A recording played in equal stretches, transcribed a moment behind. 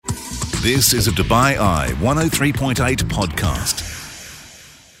This is a Dubai Eye 103.8 podcast.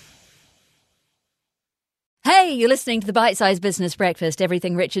 Hey, you're listening to the Bite Size Business Breakfast.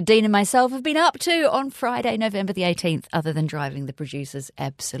 Everything Richard Dean and myself have been up to on Friday, November the 18th, other than driving the producers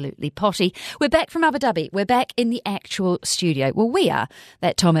absolutely potty. We're back from Abu Dhabi. We're back in the actual studio. Well, we are.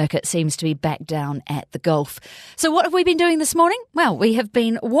 That Tom Urquhart seems to be back down at the golf. So what have we been doing this morning? Well, we have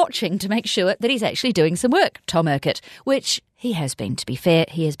been watching to make sure that he's actually doing some work, Tom Urquhart, which he has been, to be fair.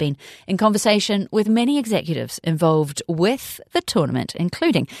 He has been in conversation with many executives involved with the tournament,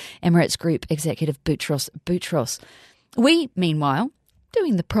 including Emirates Group executive Boutros Boutros. We, meanwhile,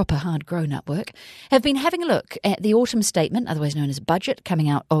 doing the proper hard grown-up work, have been having a look at the autumn statement, otherwise known as budget, coming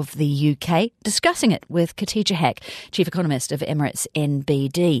out of the UK, discussing it with Khatija Haque, chief economist of Emirates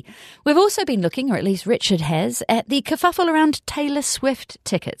NBD. We've also been looking, or at least Richard has, at the kerfuffle around Taylor Swift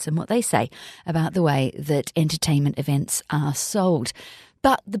tickets and what they say about the way that entertainment events are sold.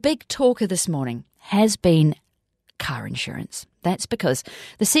 But the big talker this morning has been car insurance. That's because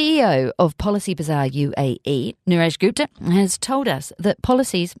the CEO of Policy Bazaar UAE, Neeraj Gupta, has told us that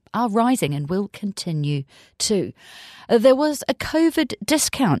policies are rising and will continue to. There was a COVID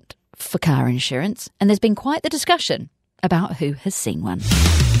discount for car insurance, and there's been quite the discussion about who has seen one.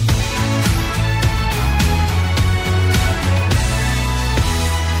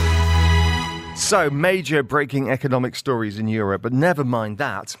 So, major breaking economic stories in Europe, but never mind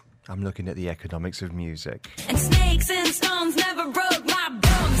that. I'm looking at the economics of music. And snakes and stones never broke my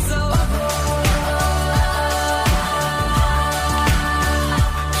bones, so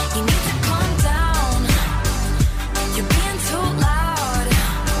you need to calm down. You're being too loud.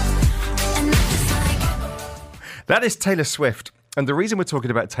 And that's like... That is Taylor Swift. And the reason we're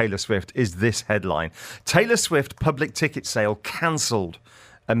talking about Taylor Swift is this headline. Taylor Swift public ticket sale cancelled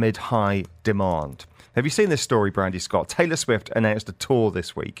amid high demand. Have you seen this story, Brandy Scott? Taylor Swift announced a tour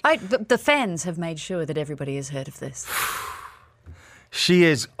this week. The fans have made sure that everybody has heard of this. She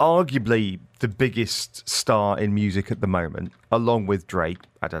is arguably the biggest star in music at the moment, along with Drake.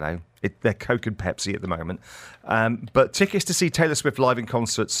 I don't know. They're Coke and Pepsi at the moment. But tickets to see Taylor Swift live in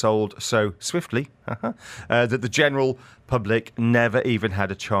concert sold so swiftly that the general public never even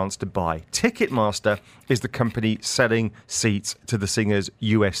had a chance to buy. Ticketmaster is the company selling seats to the singer's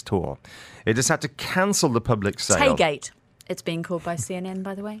US tour. It has had to cancel the public sale. Taygate. It's being called by CNN,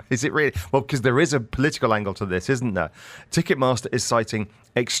 by the way. Is it really? Well, because there is a political angle to this, isn't there? Ticketmaster is citing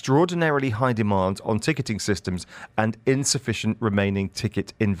extraordinarily high demand on ticketing systems and insufficient remaining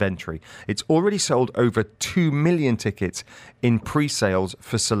ticket inventory. It's already sold over 2 million tickets in pre-sales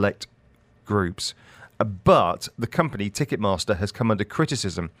for select groups. But the company, Ticketmaster, has come under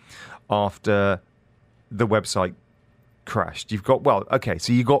criticism after the website crashed. You've got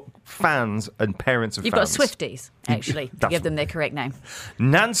fans and parents of You've fans. got Swifties, actually, to give them their correct name.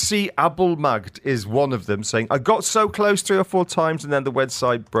 Nancy Abulmagd is one of them, saying, I got so close 3 or 4 times and then the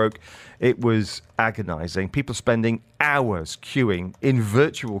website broke. It was agonising. People spending hours queuing in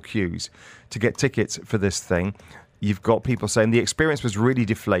virtual queues to get tickets for this thing. You've got people saying the experience was really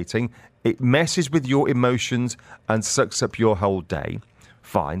deflating. It messes with your emotions and sucks up your whole day.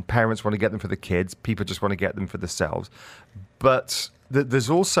 Fine. Parents want to get them for the kids. People just want to get them for themselves. But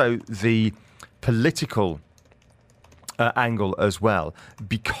there's also the political angle as well,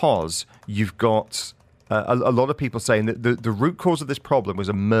 because you've got a lot of people saying that the root cause of this problem was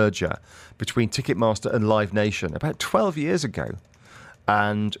a merger between Ticketmaster and Live Nation about 12 years ago.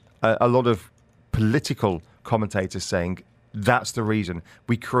 And a lot of political commentators saying that's the reason.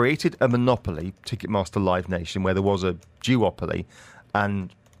 We created a monopoly, Ticketmaster Live Nation, where there was a duopoly.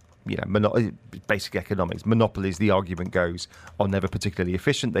 And, basic economics. Monopolies, the argument goes, are never particularly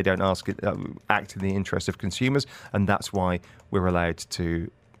efficient. They don't act in the interest of consumers. And that's why we're allowed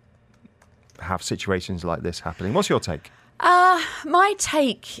to have situations like this happening. What's your take? My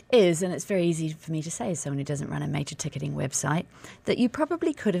take is, and it's very easy for me to say as someone who doesn't run a major ticketing website, that you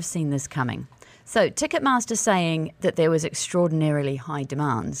probably could have seen this coming. So Ticketmaster saying that there was extraordinarily high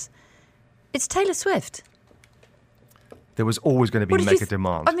demands. It's Taylor Swift. There was always going to be mega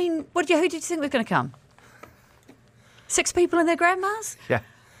demand. I mean, who did you think was going to come? 6 people and their grandmas? Yeah.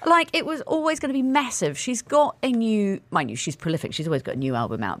 It was always going to be massive. She's got a new... Mind you, she's prolific. She's always got a new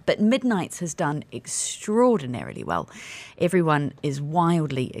album out. But Midnights has done extraordinarily well. Everyone is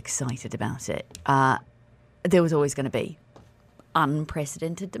wildly excited about it. There was always going to be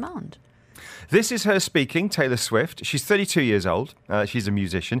unprecedented demand. This is her speaking, Taylor Swift. She's 32 years old. She's a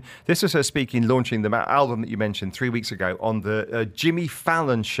musician. This was her speaking, launching the album that you mentioned 3 weeks ago on the Jimmy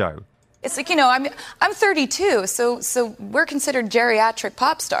Fallon show It's like, I'm 32, so we're considered geriatric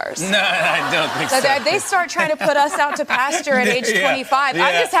pop stars. No, I don't think so. They start trying to put us out to pasture at age 25. Yeah.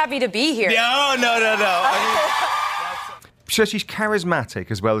 I'm just happy to be here. No. So she's charismatic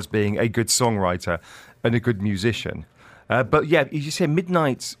as well as being a good songwriter and a good musician. But yeah, you say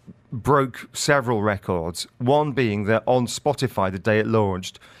Midnight broke several records, one being that on Spotify the day it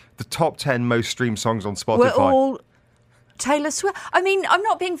launched, the top 10 most streamed songs on Spotify. We're all Taylor Swift. I mean, I'm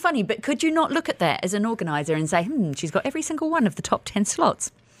not being funny, but could you not look at that as an organiser and say, she's got every single one of the top 10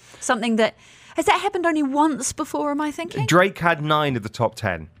 slots? Something that... Has that happened only once before, am I thinking? Drake had 9 of the top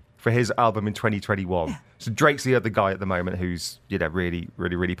 10 for his album in 2021. Yeah. So Drake's the other guy at the moment who's, really,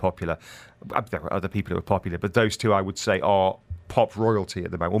 really, really popular. There are other people who are popular, but those two, I would say, are pop royalty at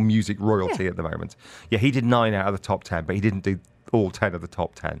the moment, or music royalty at the moment. Yeah, he did 9 out of the top 10, but he didn't do all 10 of the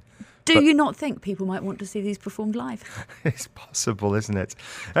top 10. Do you not think people might want to see these performed live? It's possible, isn't it?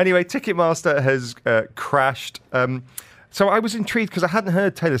 Anyway, Ticketmaster has crashed. So I was intrigued because I hadn't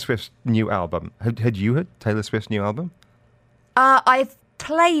heard Taylor Swift's new album. Had you heard Taylor Swift's new album? I've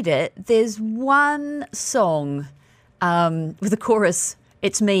played it. There's one song with a chorus,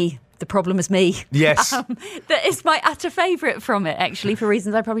 "It's me, the problem is me." Yes. That is my utter favourite from it, actually, for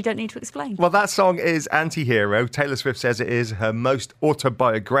reasons I probably don't need to explain. Well, that song is Anti-Hero. Taylor Swift says it is her most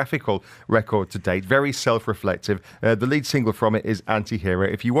autobiographical record to date, very self-reflective. The lead single from it is Anti-Hero.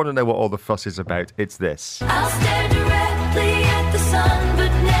 If you want to know what all the fuss is about, it's this. I'll stare directly at the sun, but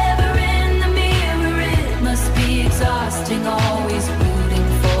never in the mirror. It must be exhausting, always rooting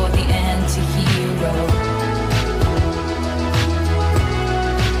for the anti-hero.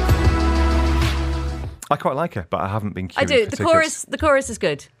 I quite like her, but I haven't been queuing I do. for The tickets. chorus is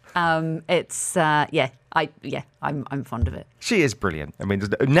good. I'm fond of it. She is brilliant. I mean,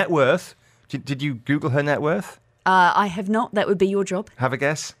 net worth. Did you Google her net worth? I have not. That would be your job. Have a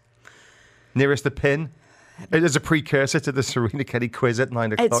guess. Nearest the pin. It is a precursor to the Serena Kelly quiz at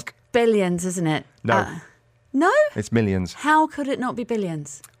 9 o'clock. It's billions, isn't it? No. No? It's millions. How could it not be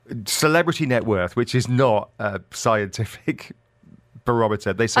billions? Celebrity net worth, which is not a scientific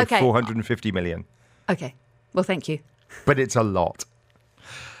barometer. They say 450 million. Okay. Well, thank you. But it's a lot.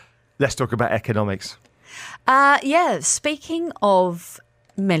 Let's talk about economics. Speaking of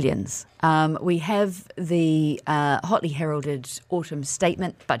millions, we have the hotly heralded autumn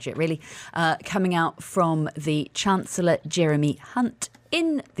statement, budget really, coming out from the Chancellor Jeremy Hunt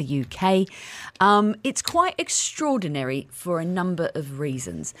in the UK. It's quite extraordinary for a number of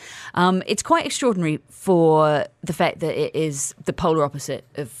reasons. It's quite extraordinary for the fact that it is the polar opposite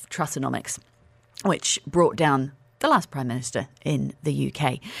of Trussonomics, which brought down the last Prime Minister in the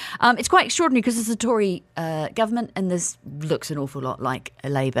UK. It's quite extraordinary because it's a Tory government and this looks an awful lot like a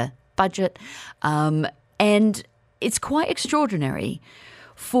Labour budget. And it's quite extraordinary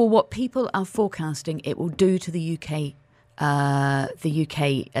for what people are forecasting it will do to the UK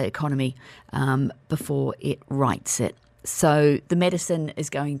economy before it rights it. So the medicine is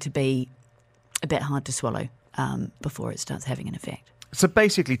going to be a bit hard to swallow before it starts having an effect. So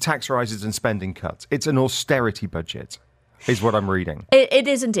basically, tax rises and spending cuts. It's an austerity budget, is what I'm reading. It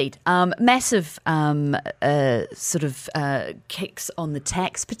is indeed. Massive kicks on the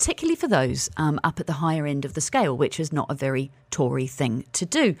tax, particularly for those up at the higher end of the scale, which is not a very Tory thing to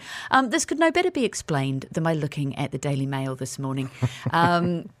do. This could no better be explained than by looking at the Daily Mail this morning.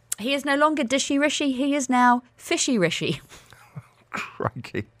 He is no longer Dishy Rishi, he is now Fishy Rishi.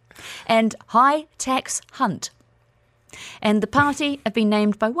 Crikey. And High Tax Hunt. And the party have been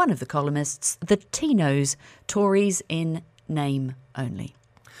named by one of the columnists the Tinos, Tories in name only.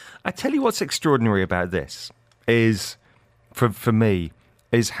 I tell you what's extraordinary about this is, for me,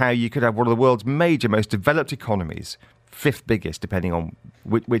 is how you could have one of the world's major, most developed economies, fifth biggest, depending on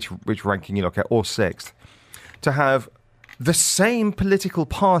which ranking you look at, or sixth, to have the same political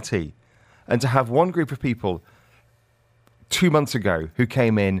party and to have one group of people 2 months ago who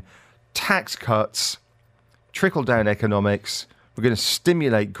came in, tax cuts, trickle-down economics, we're going to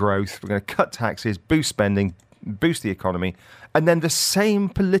stimulate growth, we're going to cut taxes, boost spending, boost the economy, and then the same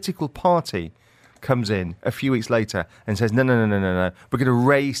political party comes in a few weeks later and says, no, we're going to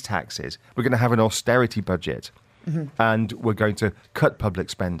raise taxes, we're going to have an austerity budget, and we're going to cut public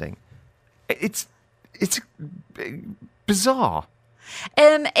spending. It's bizarre.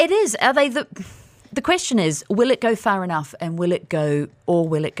 It is. Are they the... the question is, will it go far enough, and will it go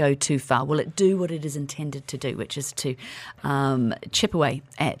too far? Will it do what it is intended to do, which is to chip away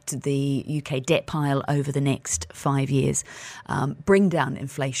at the UK debt pile over the next 5 years, bring down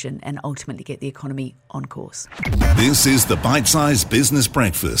inflation, and ultimately get the economy on course? This is the Bite Size Business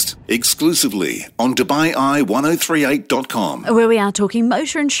Breakfast, exclusively on DubaiEye1038.com. Where we are talking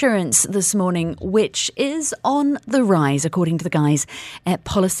motor insurance this morning, which is on the rise, according to the guys at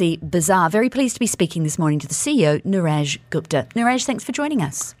Policy Bazaar. Very pleased to be speaking this morning to the CEO, Niraj Gupta. Niraj, thanks for joining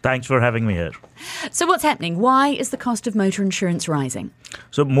us. Thanks for having me here. So what's happening? Why is the cost of motor insurance rising?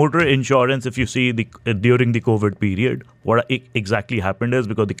 So motor insurance, if you see during the COVID period, what exactly happened is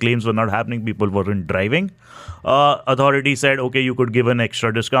because the claims were not happening, people weren't driving. Authority said, okay, you could give an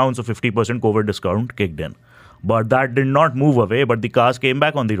extra discount, so 50% COVID discount kicked in. But that did not move away, but the cars came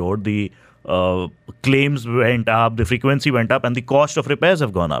back on the road. The claims went up, the frequency went up, and the cost of repairs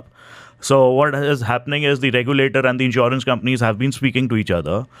have gone up. So what is happening is the regulator and the insurance companies have been speaking to each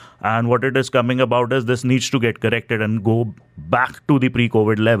other, and what it is coming about is this needs to get corrected and go back to the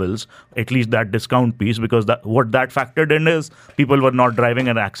pre-COVID levels, at least that discount piece, because what that factored in is people were not driving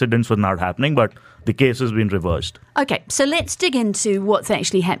and accidents were not happening, but the case has been reversed. Okay, so let's dig into what's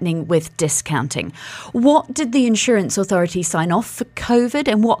actually happening with discounting. What did the insurance authority sign off for COVID,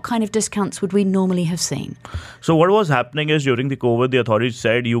 and what kind of discounts would we normally have seen? So what was happening is during the COVID, the authorities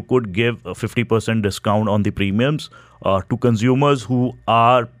said you could give a 50% discount on the premiums to consumers who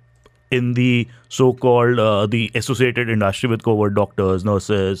are in the so-called the associated industry with COVID, doctors,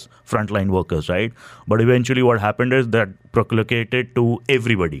 nurses, frontline workers, right? But eventually what happened is that promulgated to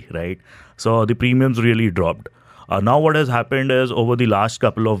everybody, right? So the premiums really dropped. Now what has happened is over the last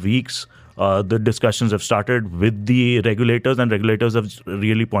couple of weeks, the discussions have started with the regulators, and regulators have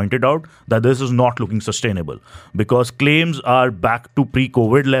really pointed out that this is not looking sustainable because claims are back to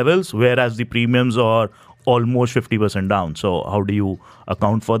pre-COVID levels, whereas the premiums are almost 50% down. So how do you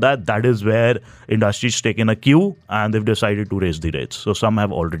account for that? That is where industry's taken a cue and they've decided to raise the rates. So some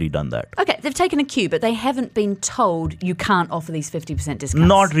have already done that. Okay, they've taken a cue, but they haven't been told you can't offer these 50% discounts.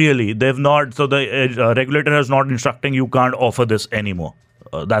 Not really. They've not. So the regulator has not instructing you can't offer this anymore.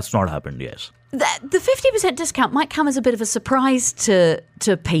 That's not happened, yes. The 50% discount might come as a bit of a surprise to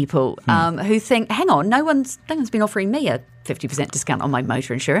people who think, hang on, no one's been offering me a 50% discount on my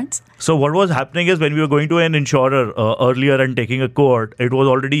motor insurance. So what was happening is when we were going to an insurer earlier and taking a quote, it was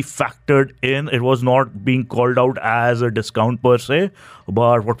already factored in. It was not being called out as a discount per se.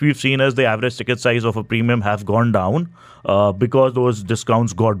 But what we've seen is the average ticket size of a premium have gone down because those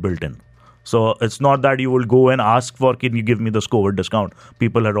discounts got built in. So it's not that you will go and ask for, can you give me this COVID discount?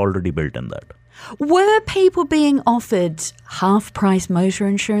 People had already built in that. Were people being offered half-price motor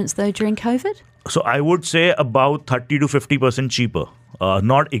insurance, though, during COVID? So I would say about 30 to 50% cheaper.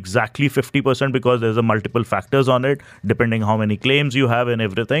 Not exactly 50% because there's a multiple factors on it, depending how many claims you have and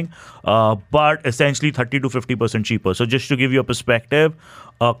everything. But essentially 30 to 50% cheaper. So just to give you a perspective,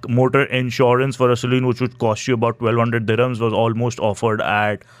 motor insurance for a saloon, which would cost you about 1,200 dirhams, was almost offered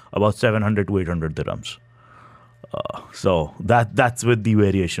at about 700 to 800 dirhams. So that's what the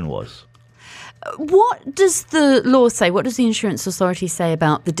variation was. What does the law say? What does the insurance authority say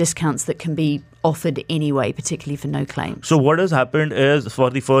about the discounts that can be offered anyway, particularly for no claims? So what has happened is for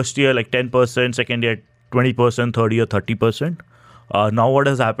the first year, like 10%, second year, 20%, third year, 30%. Now what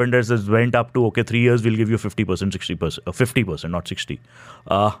has happened is it went up to, 3 years, we'll give you 50%, 60%, 50%, not 60.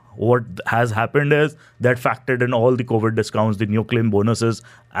 What has happened is that factored in all the COVID discounts, the new claim bonuses,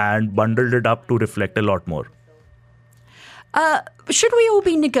 and bundled it up to reflect a lot more. Should we all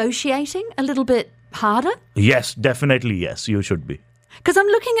be negotiating a little bit harder? Yes, definitely yes, you should be. Because I'm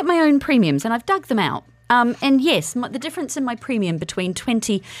looking at my own premiums and I've dug them out. And yes, the difference in my premium between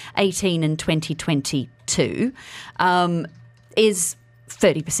 2018 and 2022 is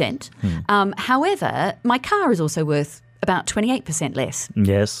 30%. However, my car is also worth about 28% less.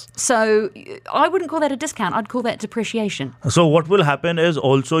 Yes. So I wouldn't call that a discount. I'd call that depreciation. So what will happen is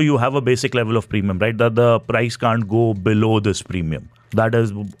also you have a basic level of premium, right? That the price can't go below this premium. That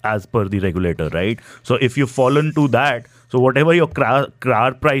is as per the regulator, right? So if you fall into that, so whatever your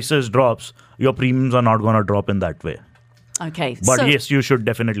car prices drops, your premiums are not going to drop in that way. Okay. But yes, you should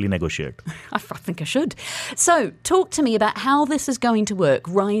definitely negotiate. I think I should. So talk to me about how this is going to work,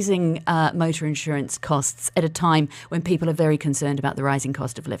 rising motor insurance costs at a time when people are very concerned about the rising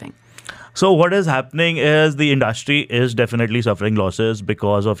cost of living. So what is happening is the industry is definitely suffering losses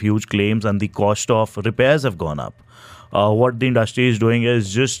because of huge claims and the cost of repairs have gone up. What the industry is doing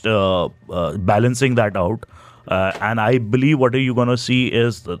is just balancing that out. And I believe what you're going to see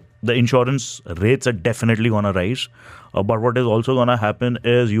is the insurance rates are definitely going to rise. But what is also going to happen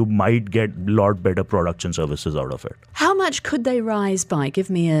is you might get a lot better products and services out of it. How much could they rise by? Give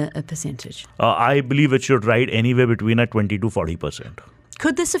me a percentage. I believe it should rise anywhere between a 20 to 40%.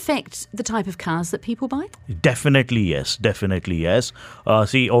 Could this affect the type of cars that people buy? Definitely yes.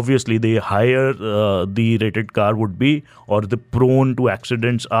 See, obviously, the higher the rated car would be, or the prone to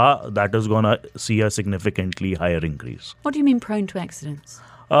accidents are, that is going to see a significantly higher increase. What do you mean prone to accidents?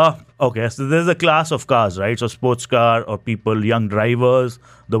 Okay, so there's a class of cars, right? So sports car or people, young drivers,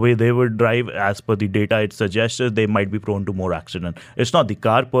 the way they would drive, as per the data it suggests, they might be prone to more accident. It's not the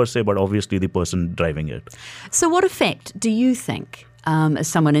car per se, but obviously the person driving it. So what effect do you think, as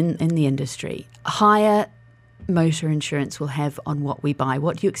someone in the industry, higher motor insurance will have on what we buy?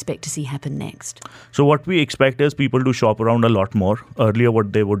 What do you expect to see happen next? So what we expect is people to shop around a lot more. Earlier,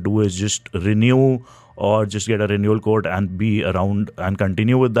 what they would do is just renew or just get a renewal quote and be around and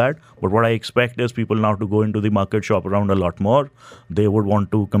continue with that. But what I expect is people now to go into the market, shop around a lot more. They would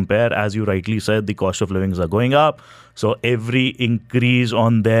want to compare. As you rightly said, the cost of livings are going up. So every increase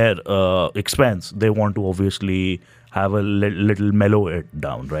on their expense, they want to obviously have a little mellow it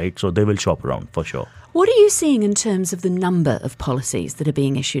down, right? So they will shop around for sure. What are you seeing in terms of the number of policies that are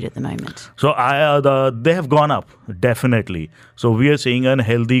being issued at the moment? So they have gone up, definitely. So we are seeing a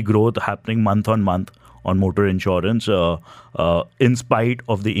healthy growth happening month on month on motor insurance in spite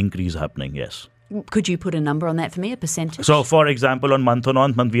of the increase happening, yes. Could you put a number on that for me, a percentage? So, for example, on month,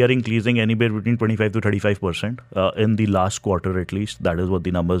 we are increasing anywhere between 25 to 35% in the last quarter at least. That is what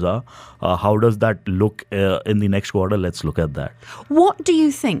the numbers are. How does that look in the next quarter? Let's look at that. What do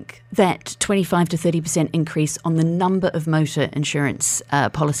you think that 25 to 30% increase on the number of motor insurance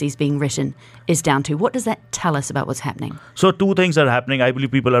policies being written is down to? What does that tell us about what's happening? So, two things are happening. I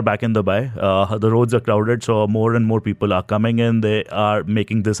believe people are back in Dubai. The roads are crowded, so more and more people are coming in. They are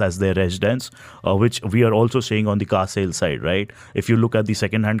making this as their residence. Which we are also seeing on the car sales side, right? If you look at the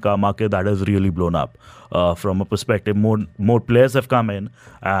second-hand car market, that has really blown up. From a perspective, more players have come in,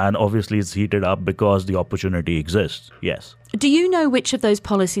 and obviously it's heated up because the opportunity exists. Yes. Do you know which of those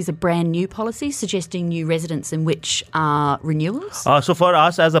policies are brand new policies, suggesting new residents, and which are renewals? So for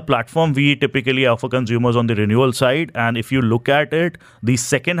us as a platform, we typically offer consumers on the renewal side. And if you look at it, the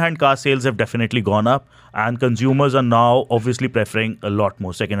second-hand car sales have definitely gone up. And consumers are now obviously preferring a lot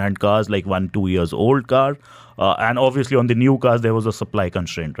more second-hand cars, like 1-2 years old car. And obviously on the new cars, there was a supply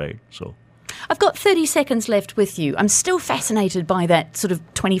constraint, right? So I've got 30 seconds left with you. I'm still fascinated by that sort of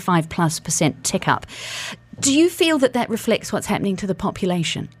 25+% tick up. Do you feel that reflects what's happening to the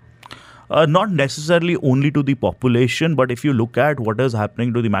population? Not necessarily only to the population, but if you look at what is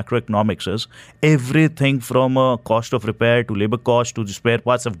happening to the macroeconomics, is everything from cost of repair to labor cost to the spare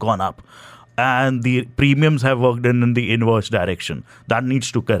parts have gone up. And the premiums have worked in the inverse direction. That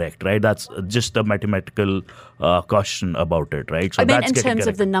needs to correct, right? That's just a mathematical question about it, right? So I meant that's in terms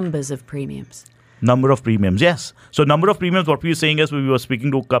of the numbers of premiums. Number of premiums, yes. So number of premiums, what we were saying is we were speaking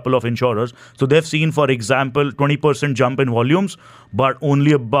to a couple of insurers. So they've seen, for example, 20% jump in volumes, but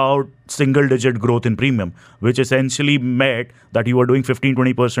only about single-digit growth in premium, which essentially meant that you were doing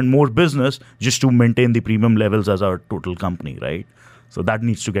 15-20% more business just to maintain the premium levels as our total company, right? So that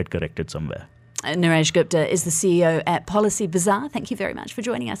needs to get corrected somewhere. Niraj Gupta is the CEO at Policy Bazaar. Thank you very much for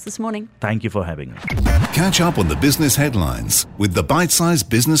joining us this morning. Thank you for having me. Catch up on the business headlines with the Bite Size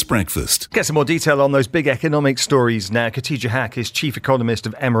Business Breakfast. Get some more detail on those big economic stories now. Khatija Haque is Chief Economist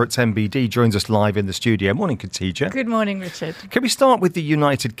of Emirates MBD, joins us live in the studio. Morning, Khatija. Good morning, Richard. Can we start with the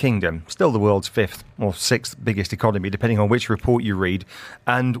United Kingdom? Still the world's fifth or sixth biggest economy, depending on which report you read,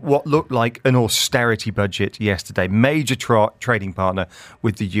 and what looked like an austerity budget yesterday. Major trading partner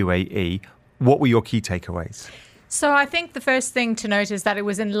with the UAE. What were your key takeaways? So I think the first thing to note is that it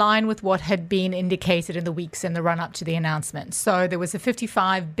was in line with what had been indicated in the weeks in the run-up to the announcement. So there was a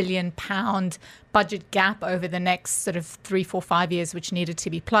 £55 billion budget gap over the next sort of 3, 4, 5 years, which needed to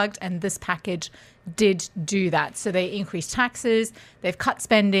be plugged. And this package did do that. So they increased taxes, they've cut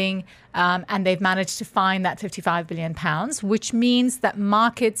spending, and they've managed to find that £55 billion, which means that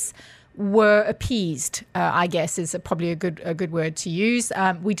markets were appeased, I guess is probably a good word to use.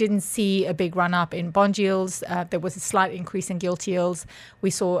 We didn't see a big run up in bond yields. There was a slight increase in gilt yields. We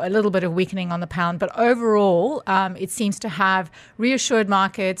saw a little bit of weakening on the pound, but overall, it seems to have reassured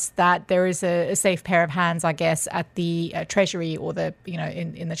markets that there is a safe pair of hands, I guess, at the Treasury or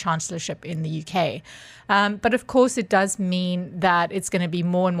in the Chancellorship in the UK. But of course, it does mean that it's going to be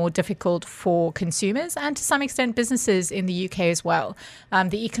more and more difficult for consumers and to some extent businesses in the UK as well.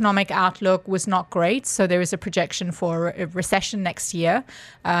 The economic outlook was not great. So there is a projection for a recession next year,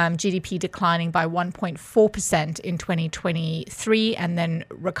 GDP declining by 1.4% in 2023, and then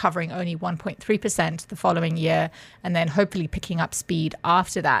recovering only 1.3% the following year, and then hopefully picking up speed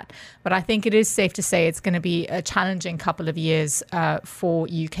after that. But I think it is safe to say it's going to be a challenging couple of years for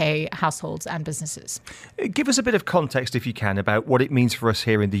UK households and businesses. Give us a bit of context, if you can, about what it means for us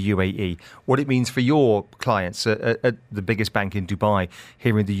here in the UAE, what it means for your clients at the biggest bank in Dubai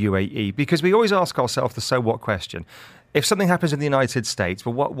here in the UAE, because we always ask ourselves the so what question. If something happens in the United States,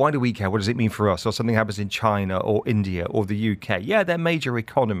 well, why do we care? What does it mean for us? Or something happens in China or India or the UK? Yeah, they're major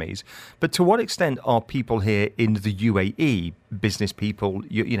economies. But to what extent are people here in the UAE, business people,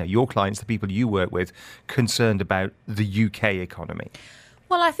 your clients, the people you work with, concerned about the UK economy?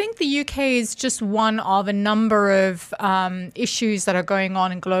 Well, I think the UK is just one of a number of issues that are going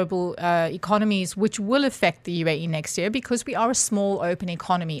on in global economies, which will affect the UAE next year because we are a small, open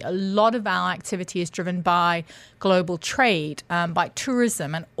economy. A lot of our activity is driven by global trade, by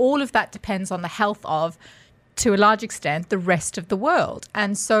tourism, and all of that depends on the health of, to a large extent, the rest of the world.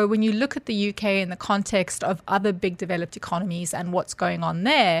 And so when you look at the UK in the context of other big developed economies and what's going on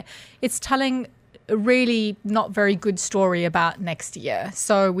there, it's telling a really not very good story about next year.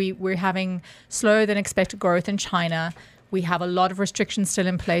 So we're having slower than expected growth in China. We have a lot of restrictions still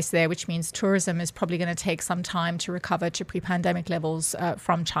in place there, which means tourism is probably going to take some time to recover to pre-pandemic levels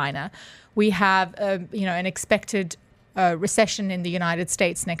from China. We have an expected recession in the United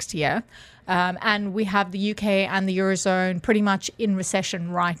States next year. And we have the UK and the Eurozone pretty much in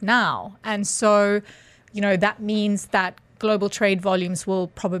recession right now. And so, that means that global trade volumes will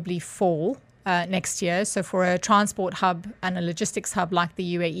probably fall next year. So for a transport hub and a logistics hub like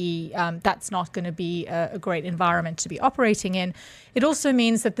the UAE, that's not going to be a great environment to be operating in. It also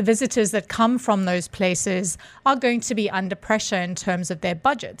means that the visitors that come from those places are going to be under pressure in terms of their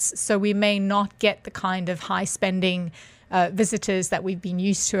budgets. So we may not get the kind of high spending visitors that we've been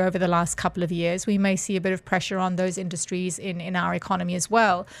used to over the last couple of years. We may see a bit of pressure on those industries in our economy as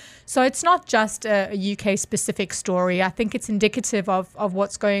well. So it's not just a UK specific story. I think it's indicative of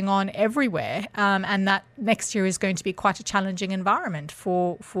what's going on everywhere, and that next year is going to be quite a challenging environment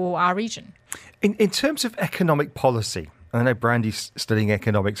for our region. In terms of economic policy, I know Brandy's studying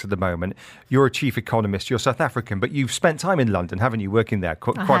economics at the moment. You're a chief economist. You're South African, but you've spent time in London, haven't you, working there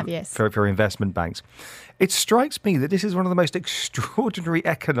I have, yes. for investment banks. It strikes me that this is one of the most extraordinary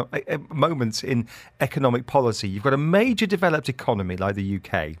moments in economic policy. You've got a major developed economy like the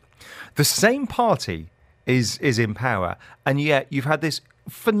UK. The same party is in power, and yet you've had this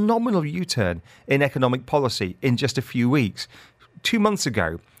phenomenal U-turn in economic policy in just a few weeks. 2 months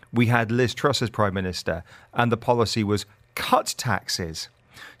ago, we had Liz Truss as Prime Minister, and the policy was cut taxes,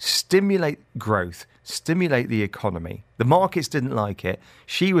 stimulate growth, stimulate the economy. The markets didn't like it.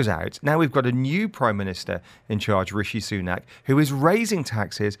 She was out. Now we've got a new Prime Minister in charge, Rishi Sunak, who is raising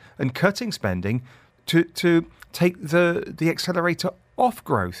taxes and cutting spending to take the accelerator off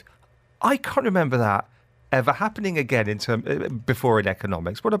growth. I can't remember that ever happening again before in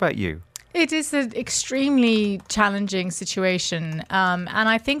economics. What about you? It is an extremely challenging situation. And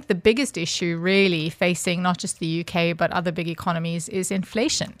I think the biggest issue really facing not just the UK, but other big economies is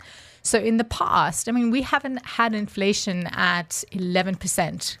inflation. So in the past, we haven't had inflation at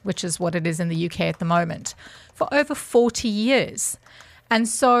 11%, which is what it is in the UK at the moment, for over 40 years. And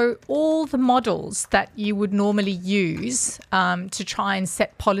so all the models that you would normally use to try and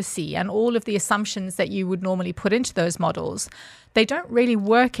set policy and all of the assumptions that you would normally put into those models, they don't really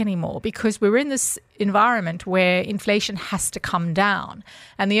work anymore because we're in this environment where inflation has to come down.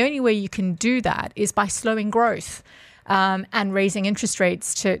 And the only way you can do that is by slowing growth and raising interest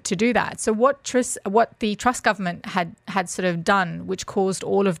rates to do that. So what the Truss government had sort of done, which caused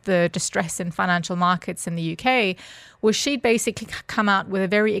all of the distress in financial markets in the UK, was she'd basically come out with a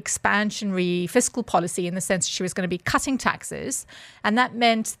very expansionary fiscal policy in the sense she was going to be cutting taxes. And that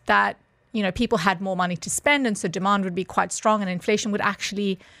meant that people had more money to spend, and so demand would be quite strong and inflation would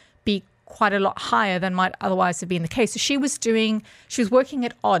actually be quite a lot higher than might otherwise have been the case. So she was working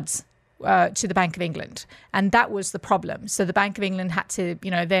at odds to the Bank of England, and that was the problem. So the Bank of England had to,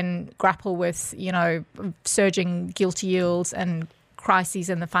 then grapple with, surging gilt yields and crises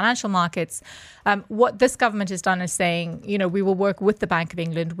in the financial markets. What this government has done is saying, we will work with the Bank of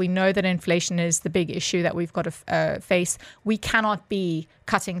England. We know that inflation is the big issue that we've got to face. We cannot be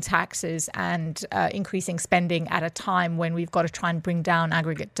cutting taxes and increasing spending at a time when we've got to try and bring down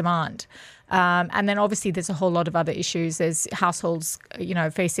aggregate demand. And then obviously there's a whole lot of other issues. There's households,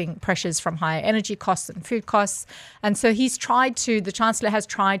 facing pressures from higher energy costs and food costs. And so the Chancellor has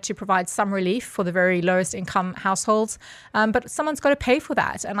tried to provide some relief for the very lowest income households. But someone's got to pay for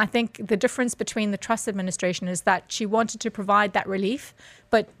that. And I think the difference between the Truss administration is that she wanted to provide that relief,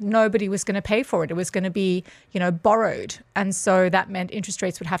 but nobody was going to pay for it. It was going to be, borrowed. And so that meant interest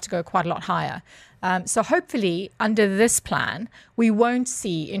rates would have to go quite a lot higher. So hopefully under this plan, we won't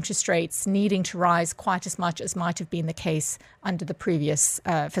see interest rates needing to rise quite as much as might have been the case under the previous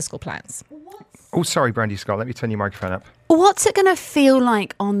fiscal plans. Oh, sorry, Brandy Scott. Let me turn your microphone up. What's it going to feel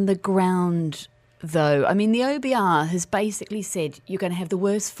like on the ground, though? I mean, the OBR has basically said you're going to have the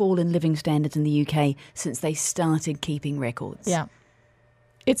worst fall in living standards in the UK since they started keeping records. Yeah.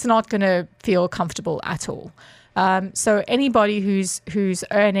 It's not going to feel comfortable at all. So anybody who's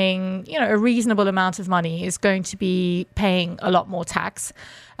earning, a reasonable amount of money is going to be paying a lot more tax.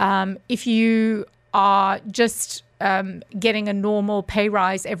 If you are just getting a normal pay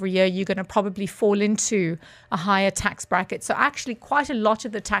rise every year, you're going to probably fall into a higher tax bracket. So actually quite a lot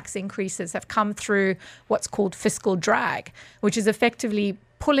of the tax increases have come through what's called fiscal drag, which is effectively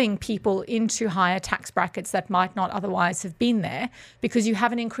pulling people into higher tax brackets that might not otherwise have been there because you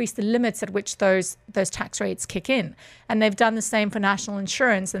haven't increased the limits at which those tax rates kick in. And they've done the same for national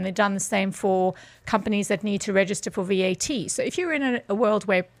insurance, and they've done the same for companies that need to register for VAT. So if you're in a world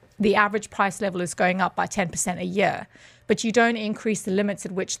where the average price level is going up by 10% a year, but you don't increase the limits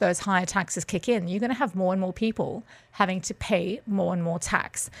at which those higher taxes kick in, you're going to have more and more people having to pay more and more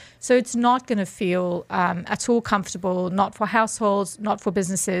tax. So it's not going to feel at all comfortable, not for households, not for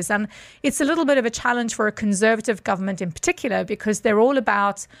businesses. And it's a little bit of a challenge for a Conservative government in particular, because they're all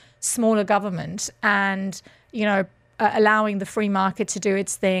about smaller government and, allowing the free market to do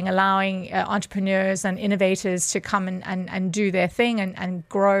its thing, allowing entrepreneurs and innovators to come and do their thing and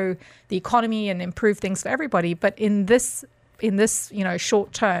grow the economy and improve things for everybody. But in this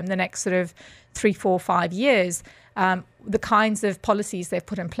short term, the next sort of 3, 4, 5 years, the kinds of policies they've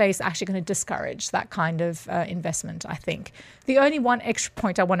put in place are actually going to discourage that kind of investment, I think. The only one extra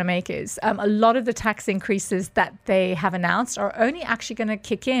point I want to make is a lot of the tax increases that they have announced are only actually going to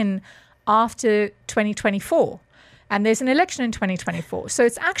kick in after 2024. And there's an election in 2024. So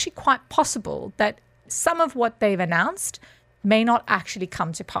it's actually quite possible that some of what they've announced may not actually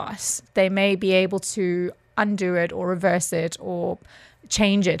come to pass. They may be able to undo it or reverse it or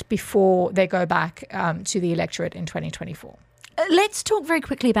change it before they go back to the electorate in 2024. Let's talk very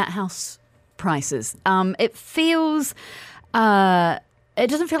quickly about house prices. It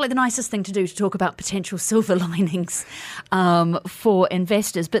doesn't feel like the nicest thing to do to talk about potential silver linings for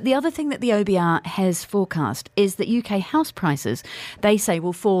investors. But the other thing that the OBR has forecast is that UK house prices, they say,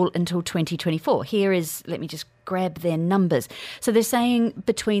 will fall until 2024. Let me just grab their numbers. So they're saying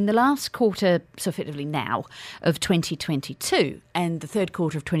between the last quarter, so effectively now, of 2022 and the third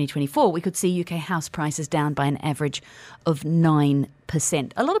quarter of 2024, we could see UK house prices down by an average of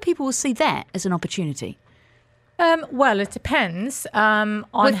 9%. A lot of people will see that as an opportunity. Well, it depends on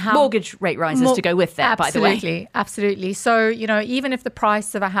how mortgage rate rises to go with that, by the way. Absolutely. So, even if the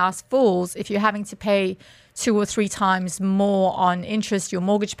price of a house falls, if you're having to pay 2 or 3 times more on interest, your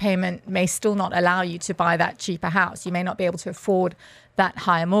mortgage payment may still not allow you to buy that cheaper house. You may not be able to afford that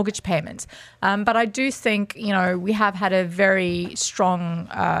higher mortgage payment. But I do think, we have had a very strong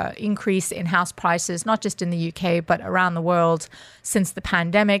increase in house prices, not just in the UK, but around the world since the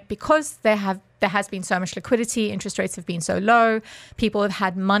pandemic, because there has been so much liquidity, interest rates have been so low, people have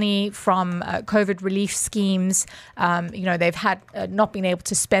had money from COVID relief schemes, they've had not been able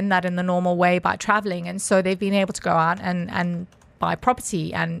to spend that in the normal way by traveling, and so they've been able to go out and buy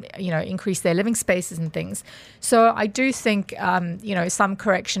property and, increase their living spaces and things. So I do think, some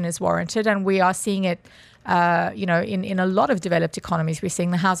correction is warranted, and we are seeing it in a lot of developed economies. We're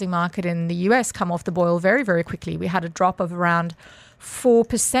seeing the housing market in the US come off the boil very, very quickly. We had a drop of around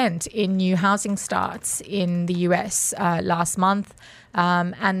 4% in new housing starts in the US last month.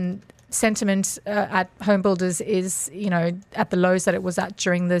 And sentiment at home builders is, at the lows that it was at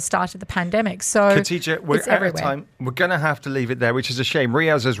during the start of the pandemic. So Khatija, we're out of time. We're going to have to leave it there, which is a shame.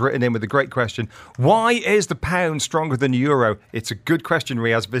 Riaz has written in with a great question. Why is the pound stronger than the euro? It's a good question,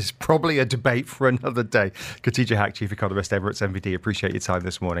 Riaz, but it's probably a debate for another day. Khatija Haque, Chief Economist, Emirates NBD. Appreciate your time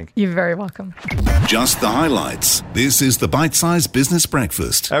this morning. You're very welcome. Just the highlights. This is the Bite-Sized Business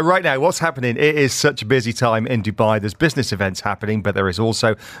Breakfast. Right now, what's happening? It is such a busy time in Dubai. There's business events happening, but there is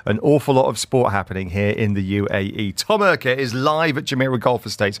also an awful lot of sport happening here in the UAE. Tom Urquhart is live at Jumeirah Golf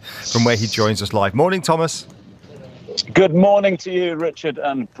Estates from where he joins us live. Morning, Thomas. Good morning to you, Richard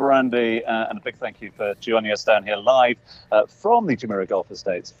and Brandy, and a big thank you for joining us down here live from the Jumeirah Golf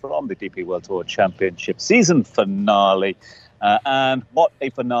Estates, from the DP World Tour Championship season finale. And what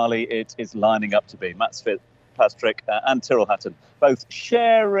a finale it is lining up to be. Mats Fitzpatrick and Tyrrell Hatton both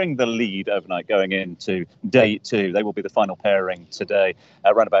sharing the lead overnight going into day two. They will be the final pairing today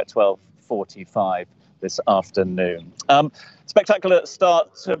around about 12:45 this afternoon. Spectacular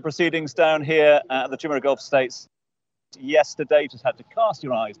start to proceedings down here at the Jumeirah Golf Estates. Yesterday, just had to cast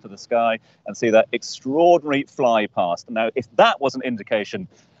your eyes to the sky and see that extraordinary fly past. Now, if that was an indication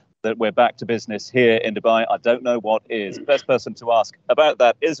that we're back to business here in Dubai, I don't know what is. The best person to ask about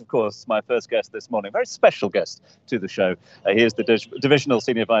that is, of course, my first guest this morning, a very special guest to the show. He is the Divisional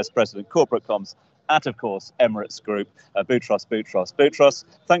Senior Vice President, Corporate Comms at, of course, Emirates Group, Boutros Boutros. Boutros,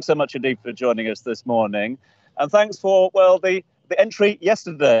 thanks so much indeed for joining us this morning. And thanks for, well, the entry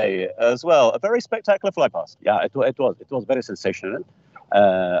yesterday as well. A very spectacular fly past. Yeah, it was very sensational.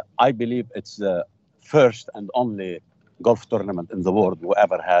 I believe it's the first and only golf tournament in the world who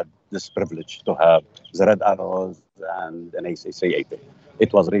ever had this privilege to have the Red Arrows and an ACC80.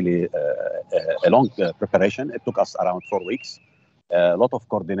 It was really a long preparation. It took us around 4 weeks. A lot of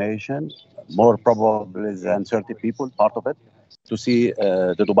coordination, more probably than 30 people part of it, to see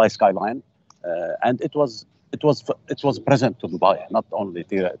the Dubai skyline, and it was present to Dubai, not only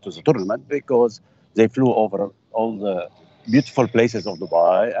to the tournament, because they flew over all the beautiful places of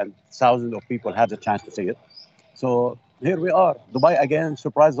Dubai, and thousands of people had the chance to see it. So here we are. Dubai again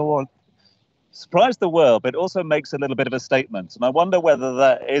surprised the world. Surprised the world, but also makes a little bit of a statement. And I wonder whether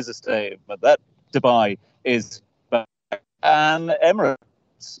that is a statement, that Dubai is back. And Emirates,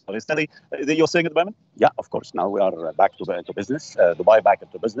 is that you're seeing at the moment? Yeah, of course. Now we are back to business. Dubai back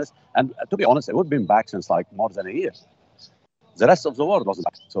into business. And to be honest, we've been back since like more than a year. The rest of the world wasn't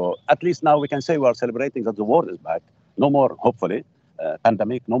back. So at least now we can say we are celebrating that the world is back. No more, hopefully,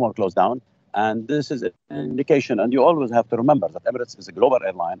 pandemic, no more close down. And this is an indication. And you always have to remember that Emirates is a global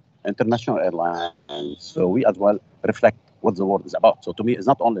airline, international airline. And so we as well reflect what the world is about. So to me, it's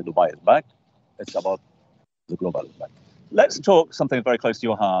not only Dubai is back, it's about the global is back. Let's talk something very close to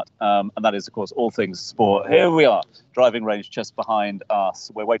your heart, and that is, of course, all things sport. Here we are, driving range just behind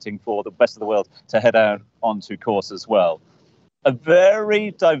us. We're waiting for the best of the world to head out onto course as well. A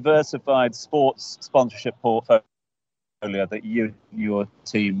very diversified sports sponsorship portfolio that your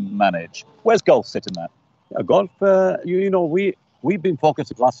team manage. Where's golf sit in that? Golf, we've been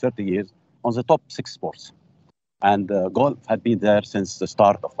focused the last 30 years on the top 6 sports. And golf had been there since the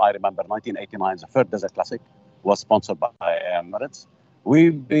start of, I remember, 1989, the third Desert Classic was sponsored by Emirates.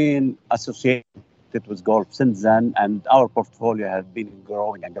 We've been associated with golf since then, and our portfolio has been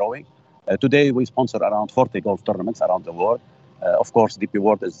growing and growing. Today, we sponsor around 40 golf tournaments around the world. Of course, DP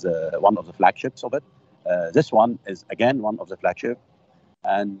World is one of the flagships of it. This one is, again, one of the flagship.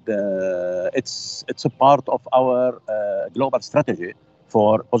 And it's a part of our global strategy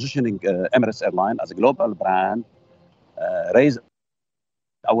for positioning Emirates Airline as a global brand, raise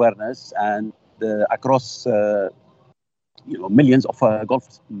awareness, and across millions of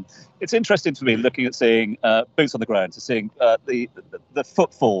golfers. It's interesting for me looking at seeing boots on the ground, to seeing the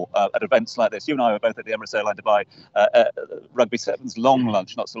footfall at events like this. You and I were both at the Emirates Airline Dubai Rugby Sevens long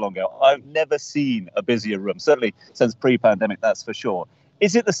lunch not so long ago. I've never seen a busier room, certainly since pre-pandemic, that's for sure.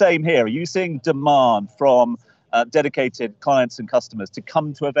 Is it the same here? Are you seeing demand from dedicated clients and customers to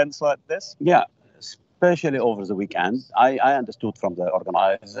come to events like this? Yeah, especially over the weekend. I understood from the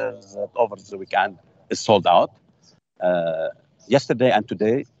organizers that over the weekend is sold out. Yesterday and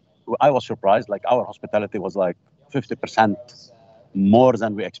today, I was surprised. Like, our hospitality was like 50% more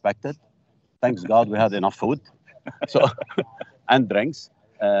than we expected. Thanks God we had enough food, so and drinks.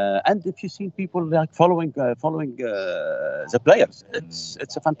 And if you see people like following the players,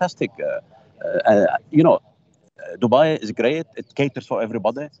 it's a fantastic. Dubai is great. It caters for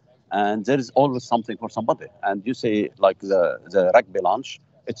everybody, and there is always something for somebody. And you say like the rugby lunch.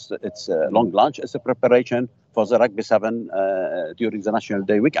 It's a long lunch. It's a preparation for the Rugby 7 during the National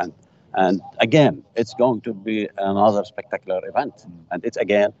Day weekend. And again, it's going to be another spectacular event. And it's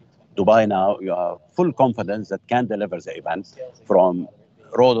again, Dubai now, you have full confidence that can deliver the event from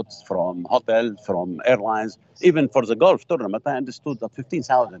roads, from hotels, from airlines. Even for the golf tournament, I understood that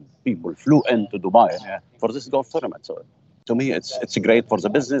 15,000 people flew into Dubai for this golf tournament. So to me, it's great for the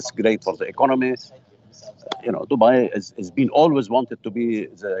business, great for the economy. Dubai has been always wanted to be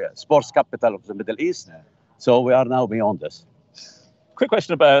the sports capital of the Middle East. So we are now beyond this. Quick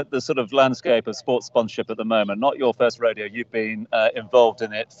question about the sort of landscape of sports sponsorship at the moment. Not your first rodeo. You've been involved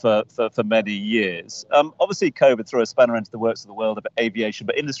in it for many years. Obviously, COVID threw a spanner into the works of the world of aviation,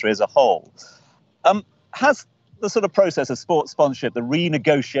 but industry as a whole. Has the sort of process of sports sponsorship, the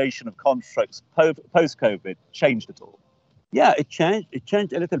renegotiation of contracts post-COVID changed at all? Yeah, it changed. It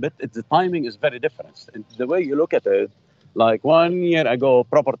changed a little bit. The timing is very different. And the way you look at it, like 1 year ago,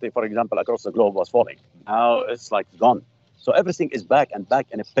 property, for example, across the globe was falling. Now it's like gone. So everything is back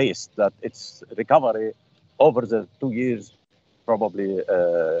in a pace that it's recovery over the 2 years, probably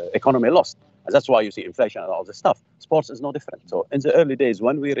economy lost. And that's why you see inflation and all this stuff. Sports is no different. So in the early days,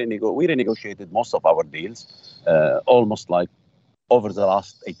 when we renegotiated most of our deals, almost like over the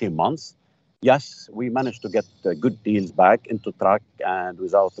last 18 months, yes, we managed to get good deals back into track and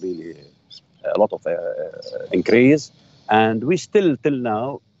without really a lot of increase. And we still, till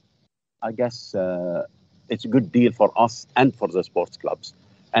now, I guess it's a good deal for us and for the sports clubs.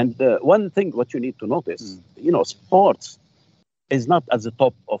 And one thing what you need to notice, sports is not at the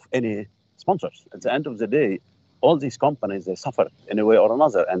top of any sponsors. At the end of the day, all these companies, they suffer in a way or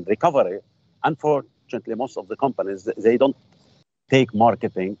another. And recovery, unfortunately, most of the companies, they don't take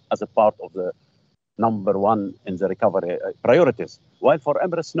marketing as a part of the number one in the recovery priorities. While for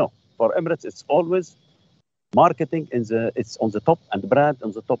Emirates, no. For Emirates, it's always marketing it's on the top and brand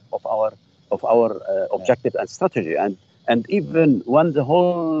on the top of our objective and strategy. And even when the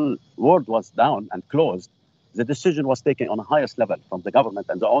whole world was down and closed, the decision was taken on the highest level from the government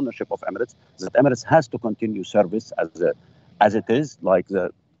and the ownership of Emirates that Emirates has to continue service as it is, like the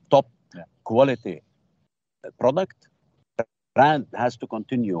top quality product. Brand has to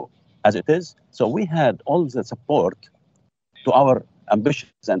continue as it is. So we had all the support to our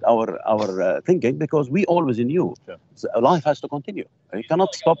ambitions and our thinking, because we always knew life has to continue. You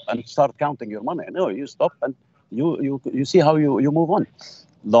cannot stop and start counting your money. No, you stop and you see how you move on.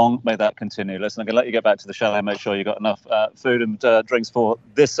 Long may that continue. Listen, I'm going to let you get back to the show and make sure you've got enough food and drinks for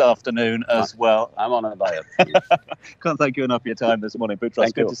this afternoon as well. I'm on a diet. Can't thank you enough for your time this morning,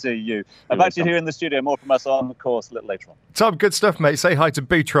 Boutros. Good to see you. Back to you here in the studio. More from us on the course a little later on. Tom, good stuff, mate. Say hi to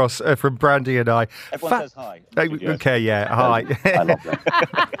Boutros from Brandy and I. Everyone says hi. Okay, yeah, hi. I love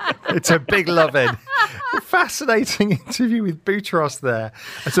that. It's a big love-in. Fascinating interview with Boutros there.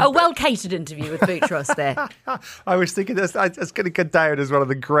 A well-catered interview with Boutros there. I was thinking that's going to go down as one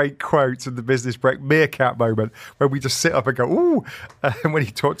of the great quotes in the Business Break meerkat moment, when we just sit up and go, ooh, and when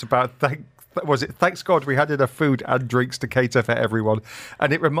he talked about thanks God we had enough food and drinks to cater for everyone.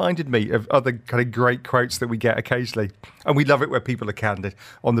 And it reminded me of other kind of great quotes that we get occasionally. And we love it where people are candid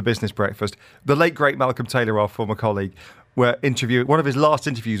on the Business Breakfast. The late, great Malcolm Taylor, our former colleague, one of his last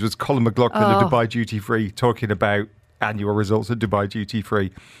interviews was Colin McLaughlin of Dubai Duty Free, talking about annual results at Dubai Duty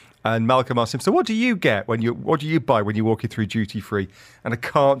Free. And Malcolm asked him, so what do you get what do you buy when you're walking through duty free? And I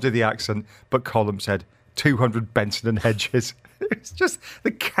can't do the accent, but Colin said 200 Benson and Hedges. It's just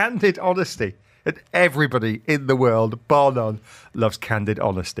the candid honesty. And everybody in the world, bar none, loves candid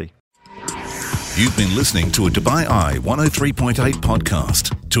honesty. You've been listening to a Dubai Eye 103.8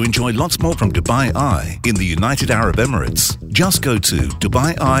 podcast. To enjoy lots more from Dubai Eye in the United Arab Emirates, just go to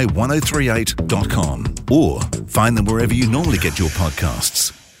DubaiEye1038.com or find them wherever you normally get your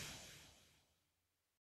podcasts.